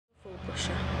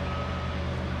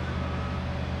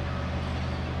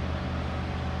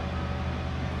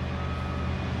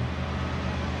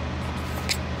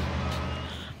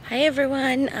Hi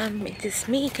everyone, it is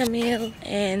me, Camille,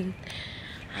 and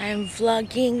I'm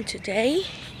vlogging today.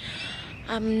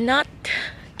 I'm not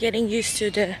getting used to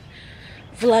the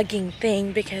vlogging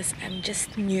thing because I'm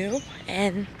just new,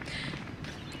 and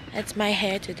that's my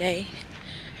hair today.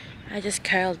 I just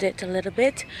curled it a little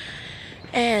bit,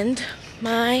 and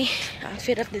my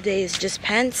outfit of the day is just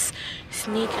pants,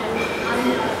 sneakers.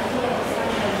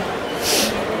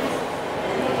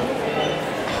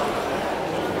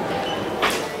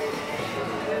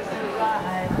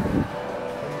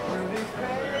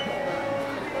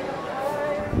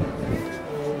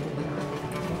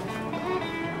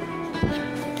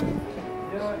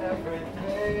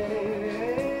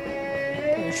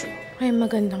 Ay,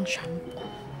 magandang shampoo.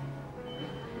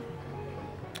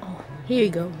 Oh, here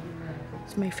you go.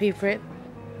 It's my favorite.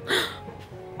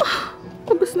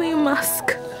 Ubus na yung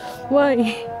mask.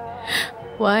 Why?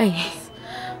 Why?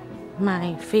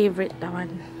 My favorite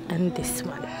one and this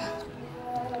one.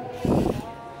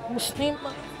 Ubus na yung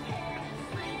mask.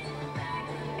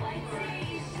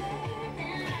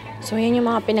 So, yan yung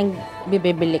mga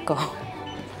pinagbibili ko.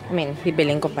 I mean,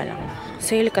 bibiling ko pa lang.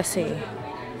 Sale kasi.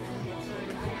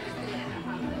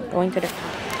 Going to the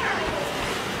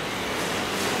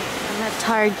I'm at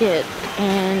Target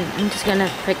and I'm just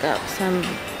gonna pick up some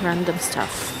random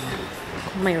stuff.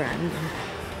 My random.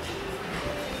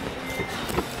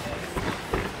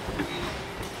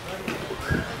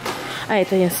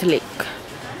 Ito yung slick.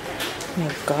 Oh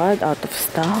my god, out of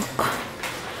stock.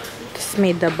 Tapos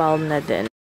may the balm na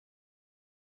din.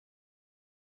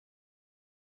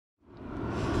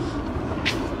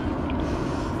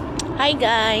 Hi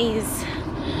guys!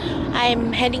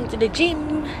 I'm heading to the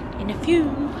gym in a few.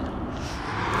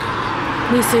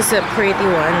 This is a pretty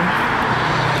one.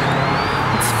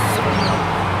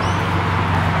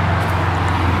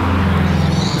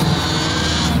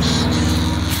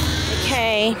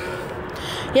 Okay.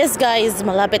 Yes guys,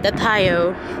 malapit na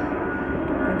tayo.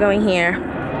 We're going here.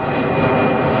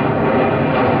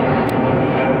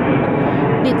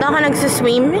 Dito ako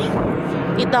nagsiswim.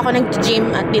 Dito ako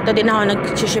nag-gym at dito din ako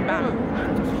nag-shibang.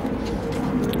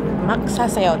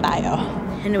 Magsasayaw tayo.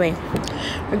 Anyway,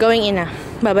 we're going in na.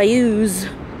 Bye-bye-yous!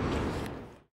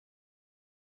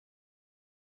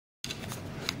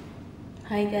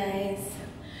 Hi guys!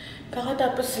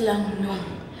 Kakatapos lang nung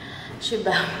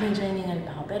shibang. Medyo hiningal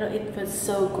pa ako. Pero it was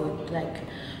so good. Like,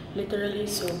 literally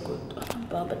so good.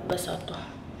 Ba't basa to?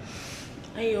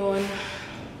 Ayun.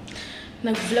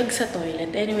 Nag-vlog sa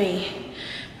toilet. Anyway,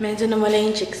 medyo nawala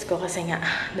yung cheeks ko kasi nga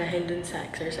dahil dun sa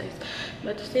exercise.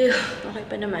 But still, okay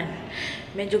pa naman.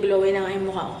 Medyo glowy na nga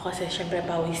yung mukha ko kasi syempre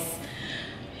pawis.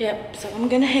 Yep, so I'm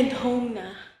gonna head home na.